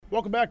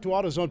Welcome back to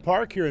AutoZone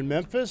Park here in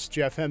Memphis.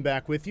 Jeff Hem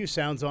back with you.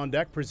 Sounds on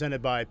Deck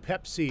presented by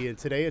Pepsi. And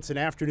today it's an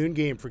afternoon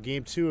game for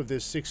Game 2 of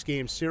this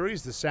 6-game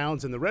series, the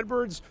Sounds and the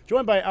Redbirds.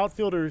 Joined by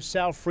outfielder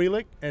Sal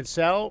Frelick. And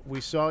Sal, we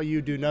saw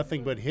you do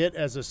nothing but hit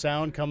as a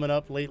Sound coming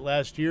up late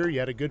last year. You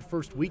had a good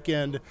first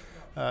weekend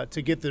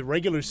to get the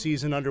regular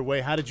season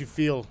underway. How did you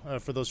feel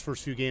for those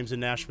first few games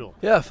in Nashville?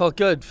 Yeah, felt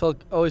good.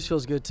 Always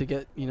feels good to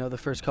get the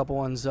first couple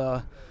ones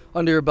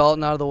under your belt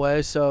and out of the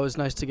way. So it was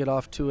nice to get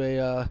off to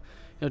a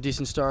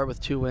decent start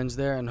with 2 wins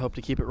there and hope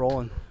to keep it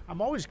rolling.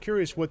 I'm always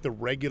curious what the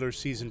regular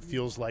season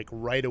feels like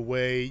right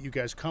away. You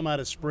guys come out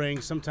of spring.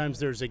 Sometimes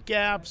there's a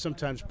gap.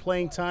 Sometimes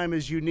playing time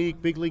is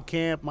unique. Big league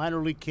camp,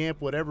 minor league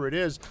camp, whatever it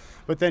is.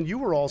 But then you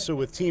were also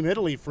with Team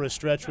Italy for a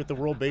stretch with the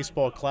World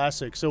Baseball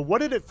Classic. So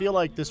what did it feel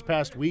like this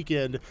past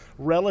weekend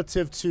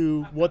relative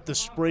to what the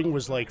spring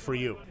was like for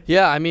you?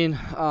 Yeah, I mean,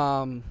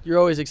 you're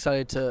always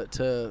excited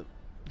to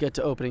get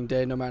to opening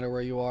day no matter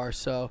where you are.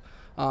 So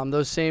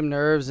those same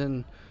nerves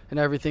and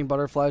everything,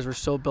 butterflies were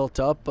so built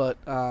up, but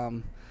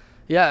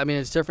yeah, I mean,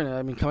 it's different.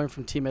 I mean, coming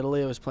from Team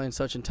Italy, I was playing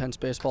such intense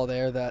baseball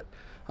there that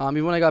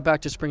even when I got back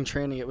to spring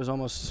training, it was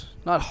almost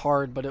not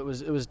hard, but it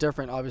was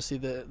different, obviously,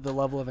 the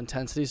level of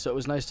intensity. So it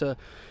was nice to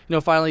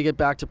finally get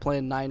back to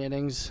playing 9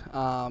 innings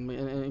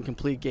in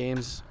complete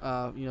games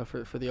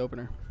for the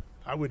opener.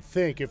 I would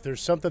think if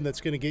there's something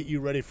that's going to get you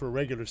ready for a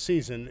regular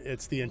season,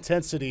 it's the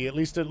intensity. At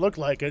least it looked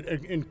like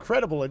an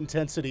incredible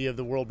intensity of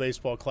the World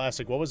Baseball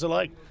Classic. What was it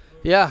like?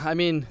 Yeah, I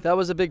mean, that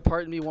was a big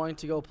part in me wanting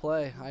to go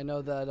play. I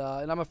know that,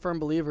 and I'm a firm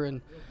believer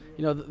in,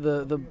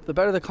 the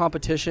better the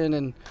competition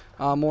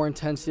and more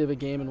intensity of a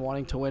game and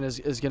wanting to win is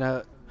going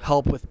to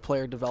help with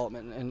player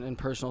development and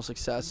personal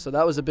success. So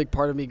that was a big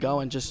part of me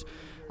going, just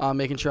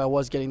making sure I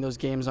was getting those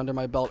games under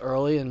my belt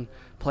early and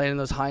playing in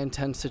those high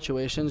intense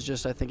situations.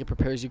 Just I think it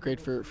prepares you great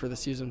for the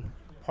season.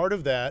 Part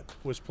of that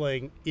was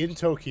playing in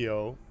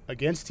Tokyo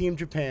against Team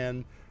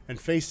Japan and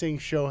facing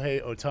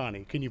Shohei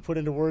Ohtani. Can you put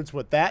into words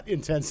what that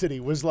intensity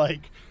was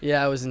like?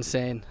 Yeah, it was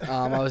insane.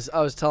 I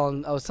was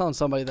telling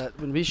somebody that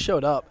when we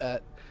showed up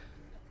at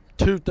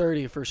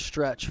 2:30 for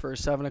stretch for a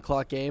 7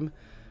 o'clock game,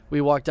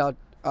 we walked out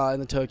in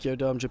the Tokyo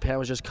Dome. Japan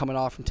was just coming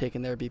off from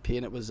taking their BP,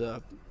 and it was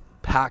a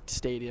packed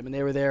stadium, and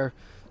they were there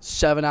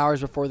 7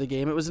 hours before the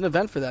game. It was an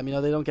event for them.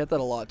 They don't get that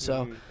a lot.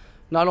 So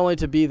not only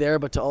to be there,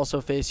 but to also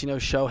face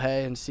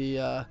Shohei and see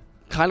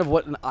kind of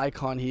what an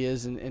icon he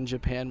is in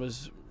Japan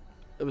was.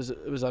 It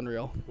was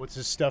unreal. What's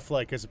his stuff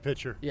like as a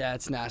pitcher? Yeah,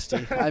 it's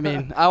nasty. I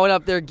mean, I went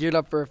up there geared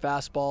up for a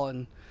fastball,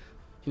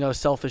 and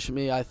selfish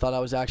me, I thought I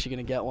was actually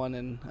going to get one,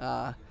 and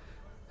I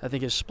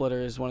think his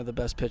splitter is one of the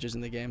best pitches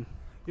in the game.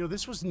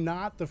 This was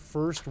not the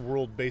first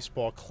World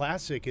Baseball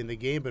Classic in the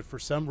game, but for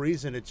some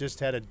reason it just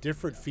had a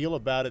different feel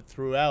about it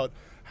throughout.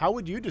 How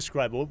would you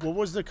describe it? What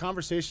was the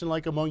conversation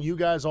like among you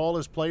guys all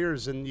as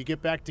players? And you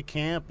get back to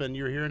camp and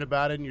you're hearing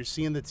about it and you're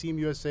seeing the Team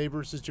USA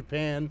versus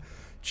Japan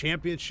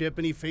championship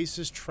and he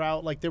faces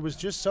Trout. Like, there was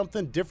just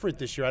something different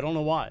this year. I don't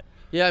know why.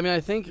 Yeah, I mean, I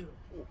think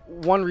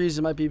one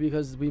reason might be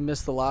because we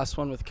missed the last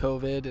one with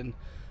COVID, and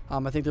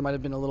I think there might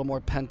have been a little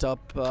more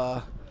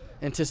pent-up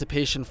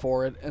anticipation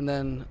for it. And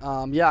then,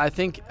 I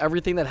think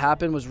everything that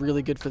happened was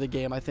really good for the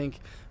game. I think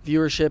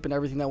viewership and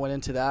everything that went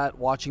into that,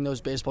 watching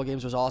those baseball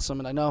games was awesome.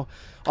 And I know,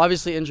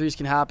 obviously, injuries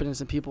can happen, and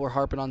some people were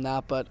harping on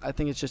that, but I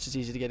think it's just as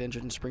easy to get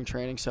injured in spring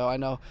training. So I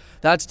know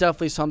that's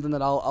definitely something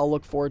that I'll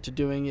look forward to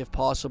doing, if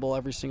possible,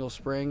 every single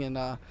spring. And,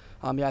 I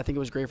think it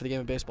was great for the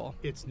game of baseball.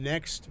 It's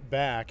next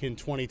back in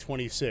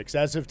 2026.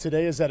 As of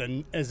today, is that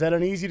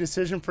an easy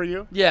decision for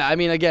you? Yeah, I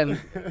mean, again,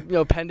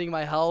 pending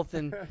my health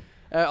and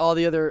all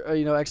the other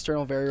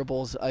external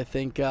variables, I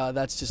think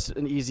that's just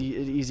an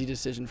easy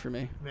decision for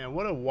me. Man,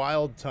 what a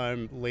wild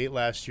time late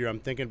last year. I'm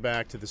thinking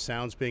back to the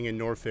Sounds being in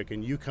Norfolk,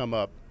 and you come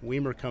up,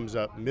 Weimer comes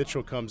up,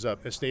 Mitchell comes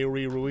up,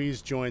 Esteury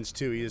Ruiz joins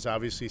too. He has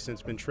obviously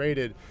since been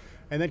traded.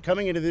 And then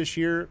coming into this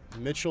year,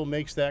 Mitchell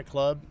makes that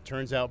club.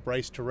 Turns out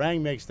Bryce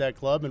Terang makes that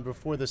club. And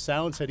before the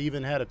Sounds had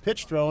even had a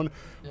pitch thrown,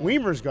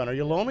 Weimer's gone. Are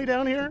you lonely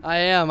down here? I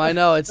am. I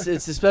know. It's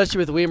especially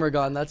with Weimer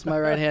gone. That's my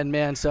right-hand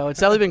man. So it's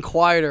definitely been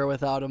quieter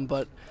without him.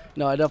 But,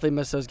 no, I definitely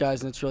miss those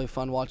guys, and it's really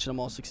fun watching them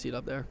all succeed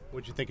up there.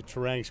 What'd you think of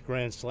Terang's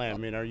grand slam? I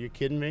mean, are you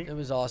kidding me? It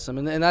was awesome.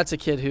 And that's a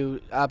kid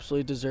who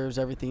absolutely deserves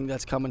everything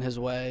that's coming his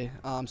way.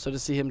 So to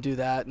see him do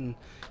that, and,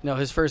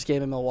 his first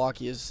game in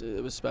Milwaukee,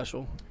 it was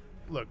special.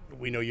 Look,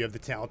 we know you have the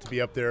talent to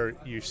be up there.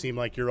 You seem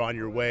like you're on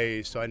your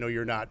way, so I know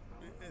you're not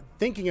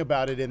thinking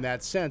about it in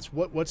that sense.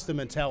 What's the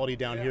mentality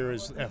down here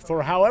is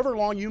for however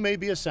long you may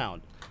be a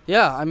Sound?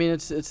 Yeah, I mean,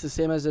 it's the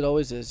same as it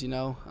always is,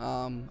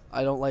 I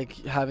don't like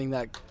having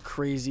that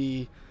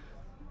crazy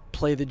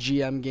play the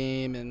GM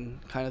game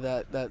and kind of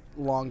that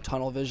long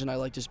tunnel vision. I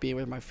like just being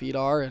where my feet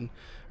are, and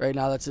right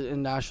now that's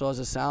in Nashville as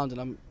a Sound, and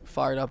I'm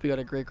fired up. We got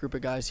a great group of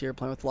guys here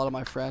playing with a lot of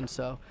my friends,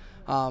 so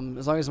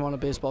as long as I'm on a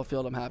baseball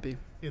field, I'm happy.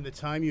 In the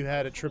time you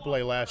had at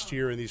AAA last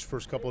year in these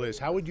first couple of days,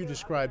 how would you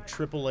describe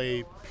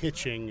AAA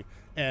pitching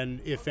and,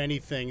 if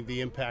anything,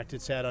 the impact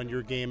it's had on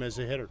your game as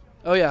a hitter?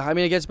 Oh yeah, I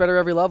mean it gets better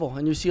every level,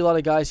 and you see a lot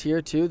of guys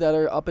here too that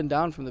are up and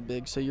down from the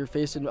big. So you're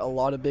facing a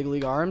lot of big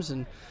league arms,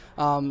 and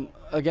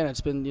again,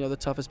 it's been the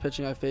toughest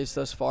pitching I've faced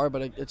thus far,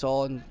 but it's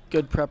all in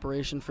good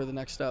preparation for the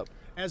next step.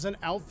 As an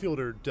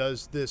outfielder,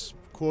 does this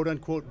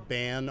quote-unquote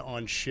ban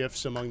on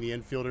shifts among the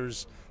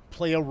infielders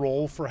play a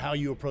role for how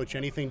you approach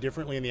anything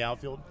differently in the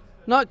outfield?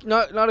 Not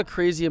a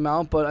crazy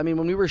amount, but I mean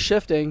when we were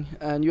shifting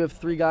and you have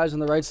 3 guys on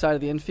the right side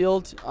of the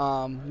infield,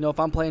 if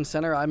I'm playing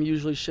center, I'm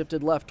usually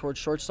shifted left towards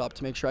shortstop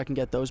to make sure I can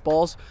get those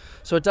balls.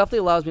 So it definitely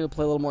allows me to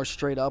play a little more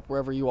straight up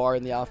wherever you are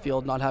in the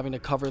outfield, not having to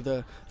cover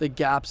the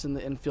gaps in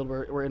the infield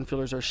where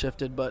infielders are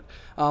shifted. But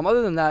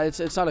other than that,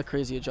 it's not a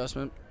crazy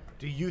adjustment.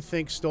 Do you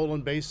think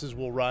stolen bases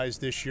will rise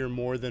this year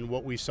more than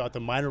what we saw at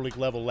the minor league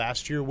level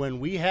last year when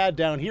we had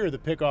down here the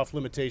pickoff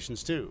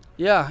limitations too?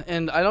 Yeah,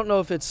 and I don't know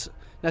if it's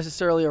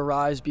necessarily a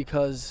rise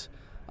because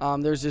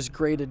there's this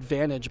great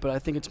advantage, but I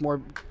think it's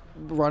more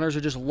runners are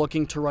just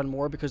looking to run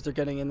more because they're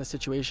getting in the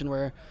situation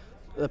where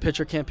the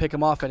pitcher can't pick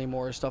them off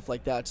anymore or stuff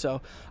like that.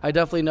 So I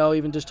definitely know,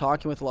 even just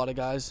talking with a lot of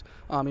guys,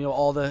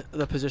 all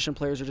the position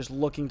players are just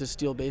looking to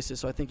steal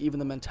bases. So I think even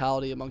the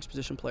mentality amongst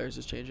position players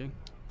is changing.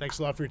 Thanks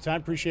a lot for your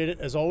time. Appreciate it.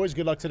 As always,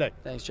 good luck today.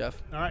 Thanks, Jeff.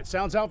 All right,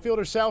 Sounds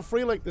outfielder Sal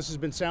Frelick. This has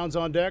been Sounds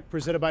on Deck,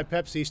 presented by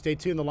Pepsi. Stay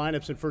tuned. The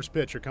lineups and first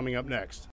pitch are coming up next.